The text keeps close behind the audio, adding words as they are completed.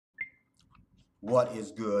What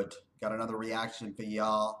is good? Got another reaction for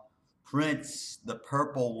y'all. Prince, the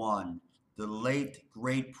purple one, the late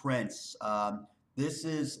great Prince. This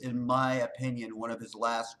is, in my opinion, one of his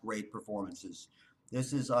last great performances.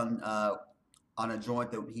 This is on a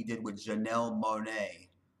joint that he did with Janelle Monae.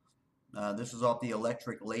 This is off the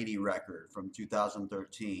Electric Lady record from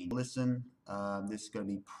 2013. Listen, this is going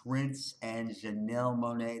to be Prince and Janelle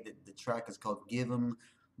Monae. The track is called Givin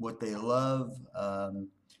What They Love.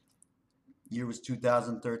 Year was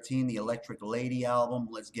 2013, the Electric Lady album.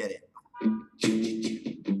 Let's get it.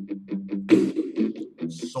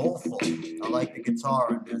 Soulful. I like the guitar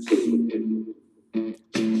in this.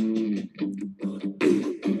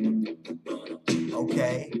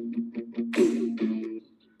 Okay.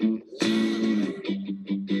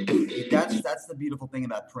 That's the beautiful thing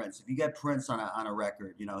about Prince. If you get Prince on a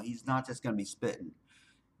record, you know, he's not just gonna be spitting.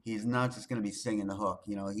 He's not just gonna be singing the hook.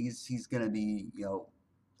 You know, he's gonna be, you know,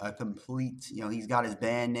 a complete, you know, he's got his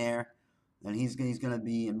band there, and he's going to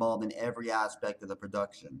be involved in every aspect of the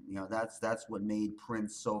production. You know, that's what made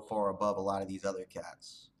Prince so far above a lot of these other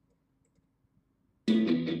cats.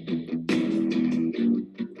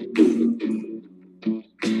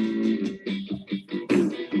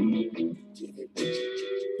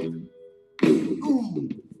 Ooh.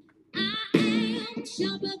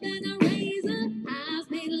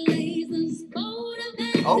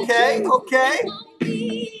 Okay, okay.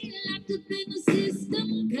 This is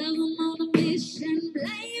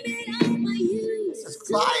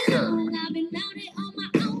fire.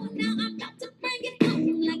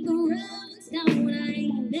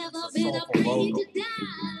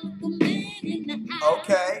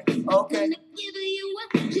 Okay, okay.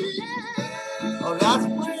 Oh, that's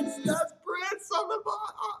Prince. That's Prince on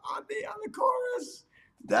the chorus.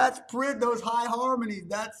 That's Prince. Those high harmonies.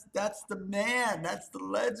 That's the man. That's the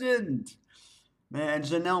legend. Man,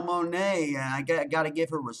 Janelle Monae, I got to give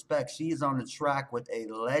her respect. She's on the track with a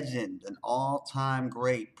legend, an all-time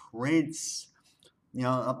great, Prince. You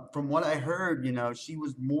know, from what I heard, you know, she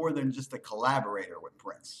was more than just a collaborator with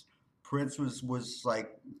Prince. Prince was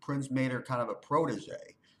like, Prince made her kind of a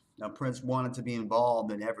protege. Now, Prince wanted to be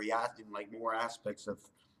involved in every aspect, like more aspects of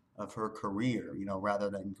her career, you know, rather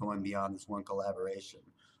than going beyond this one collaboration.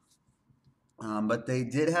 But they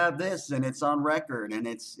did have this, and it's on record, and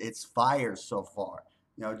it's fire so far.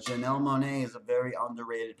 You know, Janelle Monae is a very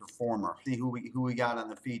underrated performer. See who we got on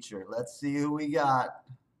the feature. Let's see who we got.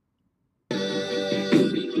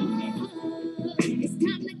 It's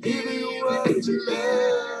time to give you what you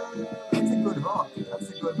love. That's a good hook. That's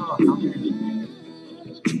a good hook. I'm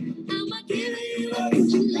I'ma give you what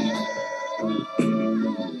you love.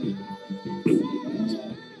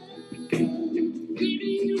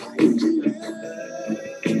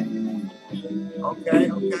 Okay,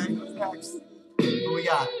 okay. Who's next? Who we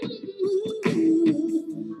got?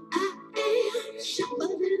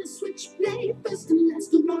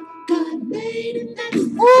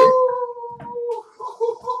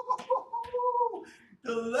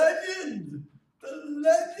 The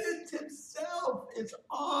legend himself is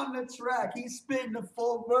on the track. He's spitting the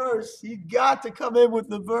full verse. You got to come in with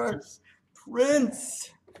the verse. Prince,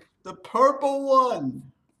 the purple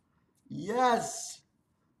one. Yes.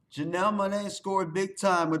 Janelle Monae scored big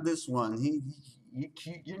time with this one.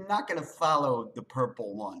 You're not going to follow the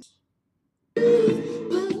purple one.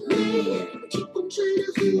 Keep on trying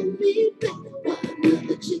to hold me back while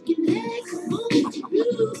another chicken eggs won't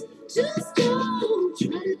lose. Just don't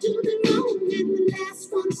try to do the wrong, and the last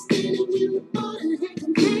one standing will fall and have to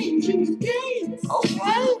change the dance.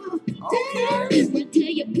 Okay. Okay. Dance. Tell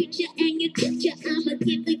your picture and your teacher, I'ma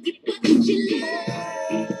give you what you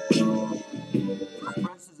love.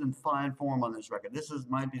 Prince is in fine form on this record. This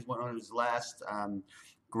might be one of his last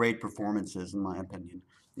great performances, in my opinion.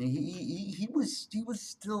 He was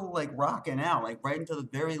still like rocking out, like right into the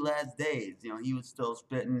very last days. You know, he was still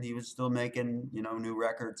spitting, he was still making, you know, new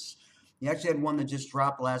records. He actually had one that just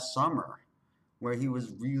dropped last summer, where he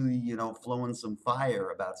was really, you know, flowing some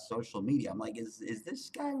fire about social media. I'm like, is this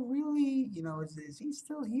guy really, you know, is he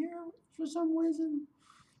still here for some reason?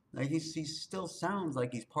 Like he still sounds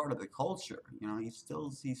like he's part of the culture. You know, he's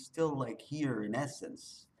still like here in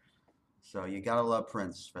essence. So you gotta love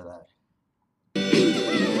Prince for that.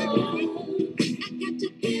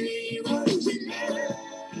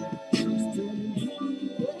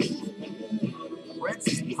 Prince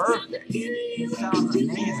is perfect. He sounds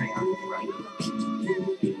amazing on the record.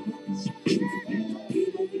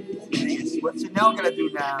 What's Janelle gonna do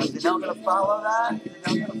now? Is Janelle gonna follow that?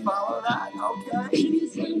 Janelle gonna follow that? Okay.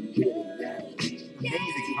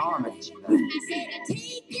 Amazing harmony.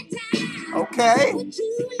 Okay.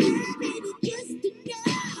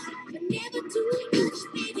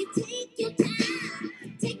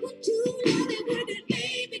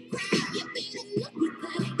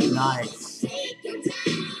 nice.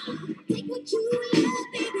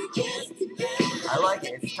 I like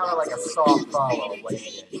it. It's kind of like a soft follow.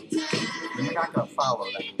 Like, you're not going to follow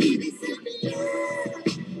that.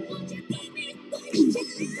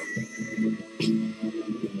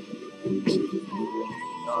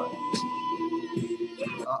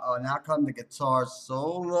 Uh-oh, now come the guitar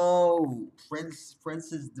solo. Prince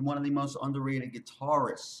is one of the most underrated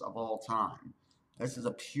guitarists of all time. This is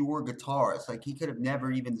a pure guitarist. Like, he could have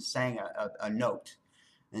never even sang a note,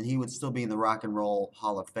 and he would still be in the Rock and Roll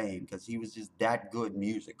Hall of Fame because he was just that good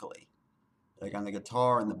musically. Like on the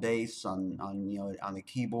guitar and the bass, on the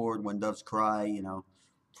keyboard, When Doves Cry,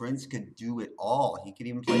 Prince could do it all. He could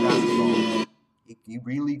even play basketball. He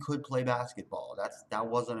really could play basketball. That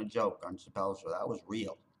wasn't a joke on Chappelle's Show. That was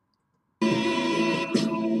real.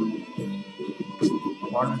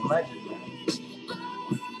 Part of his legend, man.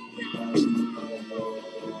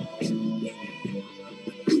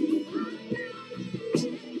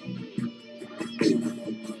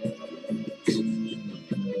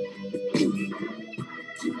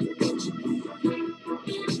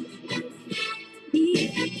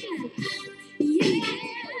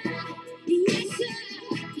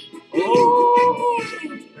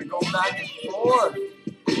 They're going back and forth.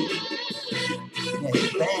 Yeah, his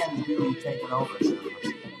band's really taking over now.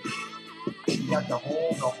 You got the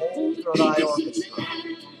whole Third Eye Orchestra.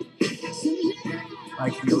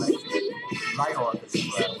 Like the Electric Light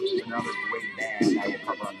Orchestra, which is another great band I will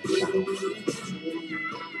cover on this channel.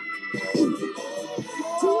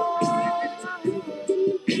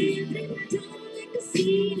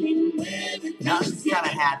 Now this is kind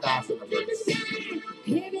of half-assed of a verse.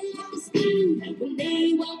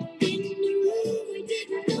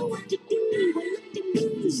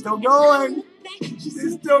 He's still going.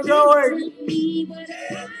 He's still going.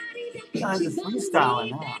 Kind of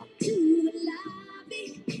freestyling now.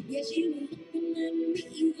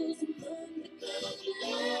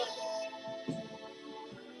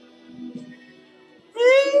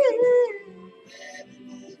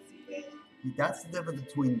 That's the difference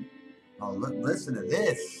between, listen to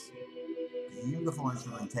this. Beautiful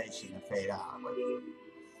instrumentation and fade out. Like,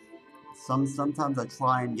 sometimes I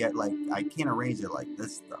try and get, like, I can't arrange it like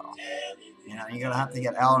this though. You're gonna have to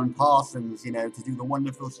get Alan Parsons, to do the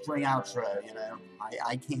wonderful string outro.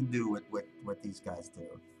 I can't do what these guys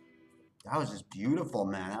do. That was just beautiful,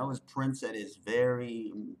 man. That was Prince at his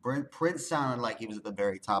Prince sounded like he was at the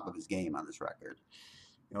very top of his game on this record.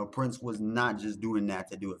 Prince was not just doing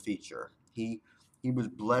that to do a feature. He was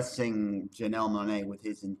blessing Janelle Monae with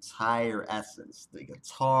his entire essence. The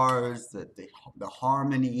guitars, the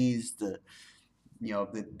harmonies, the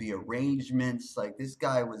arrangements. Like, this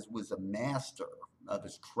guy was a master of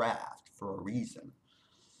his craft for a reason.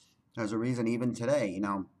 There's a reason even today,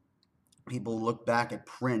 people look back at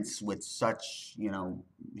Prince with such,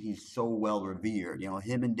 he's so well revered.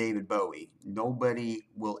 Him and David Bowie, nobody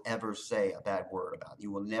will ever say a bad word about.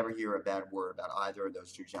 You will never hear a bad word about either of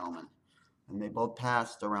those two gentlemen. And they both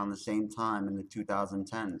passed around the same time in the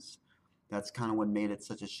 2010s. That's kind of what made it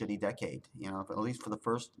such a shitty decade. At least for the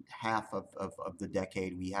first half of the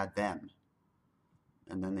decade, we had them.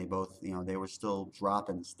 And then they both, they were still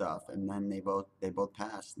dropping stuff. And then they both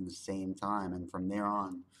passed in the same time. And from there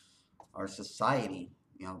on, our society,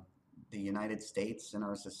 the United States and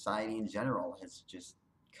our society in general has just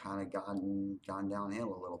kind of gone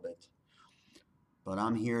downhill a little bit. But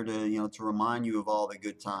I'm here to, to remind you of all the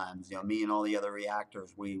good times. Me and all the other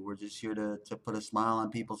reactors, we're just here to put a smile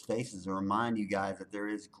on people's faces and remind you guys that there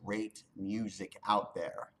is great music out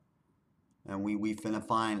there. And we finna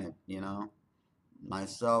find it,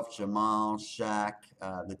 Myself, Jamal, Shaq,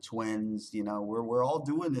 the twins, we're all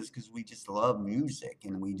doing this because we just love music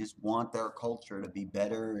and we just want their culture to be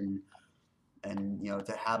better and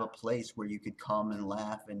to have a place where you could come and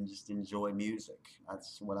laugh and just enjoy music.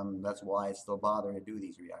 That's why I still bother to do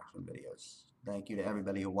these reaction videos. Thank you to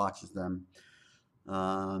everybody who watches them.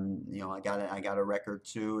 I got a record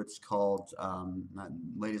too. It's called my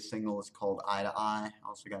latest single is called Eye to Eye. I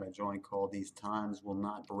also got a joint called These Times Will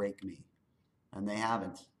Not Break Me. And they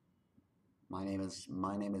haven't. My name is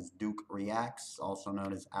Duke Reacts, also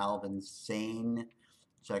known as Alvin Sane.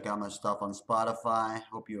 Check out my stuff on Spotify.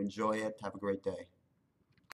 Hope you enjoy it. Have a great day.